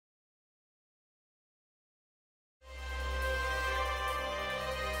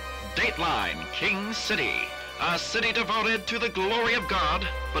Dateline, King City. A city devoted to the glory of God,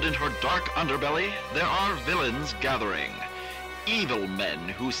 but in her dark underbelly, there are villains gathering. Evil men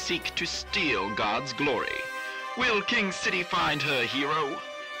who seek to steal God's glory. Will King City find her hero?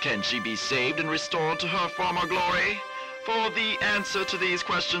 Can she be saved and restored to her former glory? For the answer to these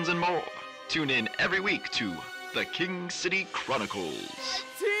questions and more, tune in every week to the King City Chronicles.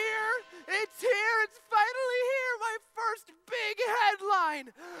 It's here! It's here! It's finally here! My first big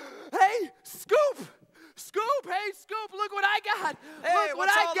headline! Hey, Scoop! Scoop! Hey, Scoop, look what I got! Hey, look what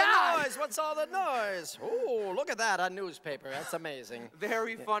I got! The noise? What's all the noise? Oh, look at that, a newspaper. That's amazing.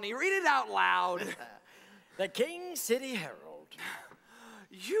 Very funny. Read it out loud. The King City Herald.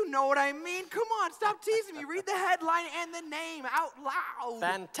 You know what I mean. Come on, stop teasing me. Read the headline and the name out loud.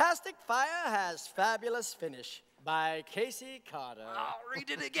 Fantastic Fire Has Fabulous Finish by Casey Carter. I'll read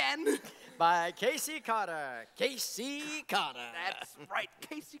it again. By Casey Carter. Casey Carter. That's right,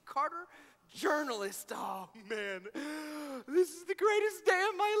 Casey Carter, journalist. Oh, man. This is the greatest day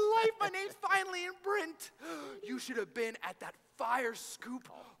of my life. My name's finally in print. You should have been at that fire scoop.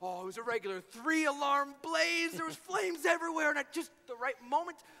 Oh, it was a regular 3-alarm blaze. There was flames everywhere, and at just the right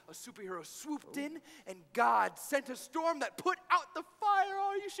moment, a superhero swooped in, and God sent a storm that put out the fire.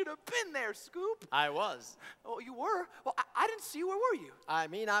 Oh, you should have been there, Scoop. I was. Oh, you were? Well, I didn't see you. Where were you? I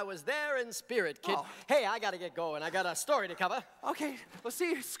mean, I was there in spirit, kid. Oh. Hey, I gotta get going. I got a story to cover. Okay, we'll see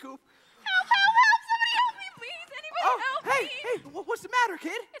you, Scoop. Help, help, help! Somebody help me, please! Anybody help me? Hey, what's the matter,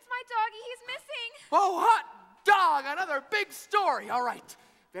 kid? It's my doggy. He's missing. Oh, hot dog, another big story. All right,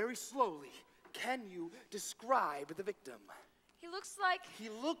 very slowly. Can you describe the victim? He looks like He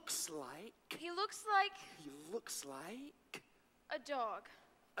looks like a dog.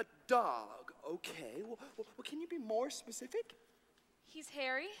 a dog. Okay, well, can you be more specific? He's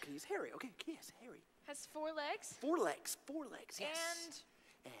hairy, Okay, he's hairy. Okay, yes, hairy. has 4 legs, 4 legs, yes.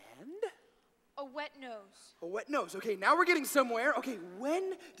 And a wet nose. a wet nose. Okay, now we're getting somewhere. Okay,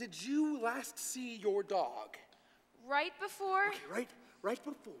 when did you last see your dog? Right before, Okay, right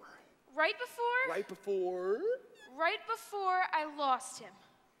before. right before I lost him.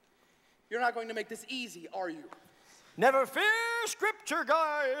 You're not going to make this easy, are you? Never fear, Scripture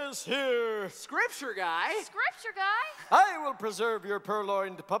Guy is here. Scripture guy? Scripture guy? I will preserve your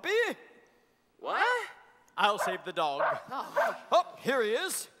purloined puppy. What? I'll save the dog. Oh, here he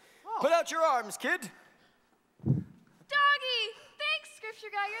is. Put out your arms, kid. Doggy! Thanks, Scripture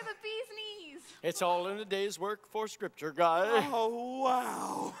guy. You're the bee's knees. It's all in a day's work for Scripture Guy. Oh,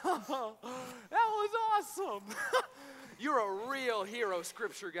 wow. That was awesome. You're a real hero,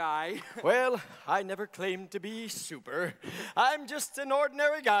 Scripture guy. Well, I never claimed to be super. I'm just an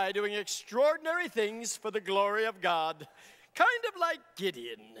ordinary guy doing extraordinary things for the glory of God. Kind of like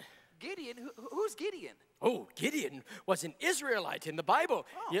Gideon. Gideon? Who's Gideon? Oh, Gideon was an Israelite in the Bible.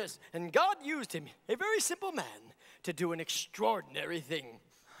 Oh. Yes, and God used him, a very simple man, to do an extraordinary thing.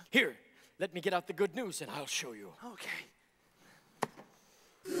 Here, let me get out the good news and I'll show you. Okay.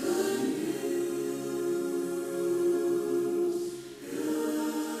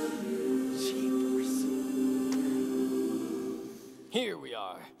 Jeepers. Here we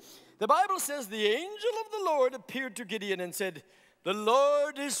are. The Bible says the angel of the Lord appeared to Gideon and said, "The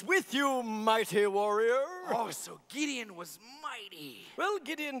Lord is with you, mighty warrior." Oh, so Gideon was mighty. Well,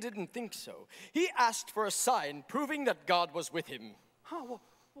 Gideon didn't think so. He asked for a sign proving that God was with him. Oh,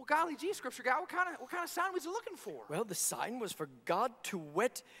 well, golly gee, Scripture guy, what kind of sign was he looking for? Well, the sign was for God to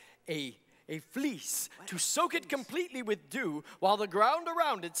wet a fleece, to soak it completely with dew while the ground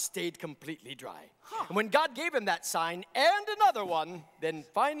around it stayed completely dry. And when God gave him that sign and another one, then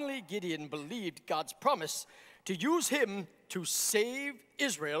finally Gideon believed God's promise to use him to save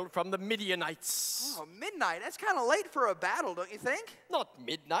Israel from the Midianites. Oh, midnight. That's kind of late for a battle, don't you think? Not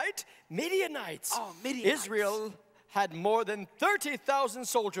midnight, Midianites. Oh, Midianites. Israel had more than 30,000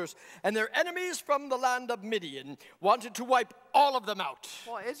 soldiers, and their enemies from the land of Midian wanted to wipe all of them out.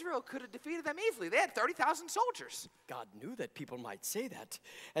 Well, Israel could have defeated them easily. They had 30,000 soldiers. God knew that people might say that.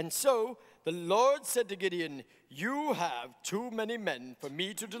 And so the Lord said to Gideon, "You have too many men for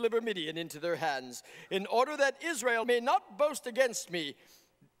me to deliver Midian into their hands, in order that Israel may not boast against me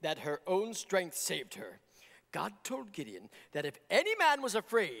that her own strength saved her." God told Gideon that if any man was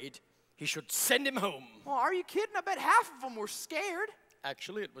afraid, he should send him home. Well, are you kidding? I bet half of them were scared.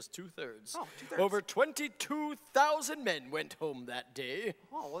 Actually, it was 2/3. Oh, 2/3. Over 22,000 men went home that day.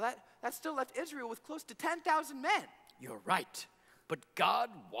 Oh, well, that still left Israel with close to 10,000 men. You're right. But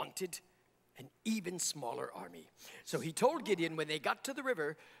God wanted an even smaller army. So he told Gideon when they got to the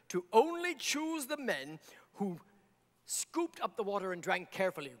river to only choose the men who scooped up the water and drank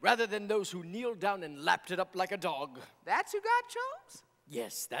carefully, rather than those who kneeled down and lapped it up like a dog. That's who God chose?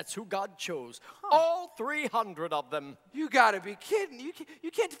 Yes, that's who God chose. All 300 of them. You gotta be kidding.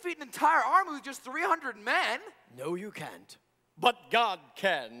 You can't defeat an entire army with just 300 men. No, you can't. But God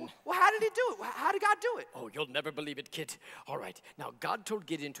can. Well, how did he do it? How did God do it? Oh, you'll never believe it, kid. All right, now God told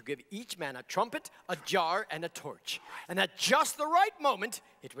Gideon to give each man a trumpet, a jar, and a torch. And at just the right moment,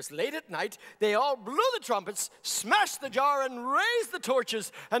 it was late at night, they all blew the trumpets, smashed the jar, and raised the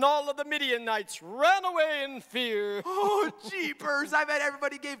torches, and all of the Midianites ran away in fear. Oh, jeepers. I bet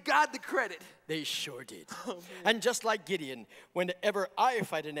everybody gave God the credit. They sure did. And just like Gideon, whenever I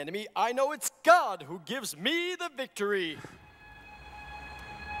fight an enemy, I know it's God who gives me the victory.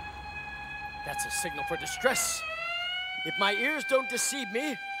 That's a signal for distress. If my ears don't deceive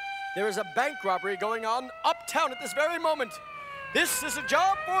me, there is a bank robbery going on uptown at this very moment. This is a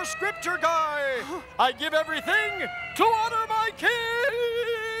job for Scripture Guy. I give everything to honor my king.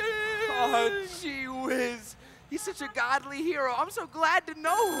 Oh, gee whiz. He's such a godly hero. I'm so glad to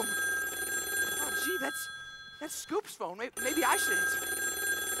know him. Oh, gee, that's Scoop's phone. Maybe I should answer.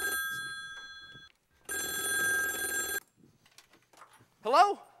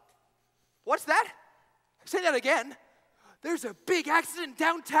 Hello? What's that? Say that again. There's a big accident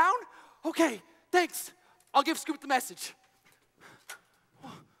downtown? Okay, thanks. I'll give Scoop the message.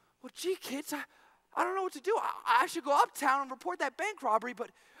 Well, gee, kids, I don't know what to do. I should go uptown and report that bank robbery,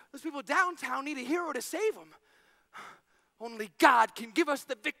 but those people downtown need a hero to save them. Only God can give us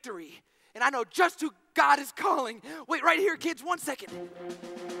the victory. And I know just who God is calling. Wait right here, kids, 1 second.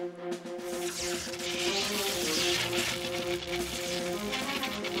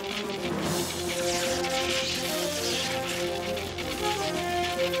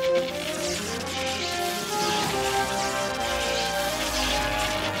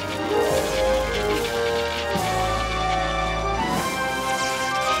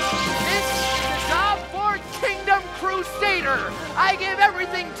 I give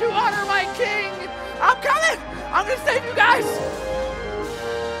everything to honor my king. I'm coming. I'm going to save you guys.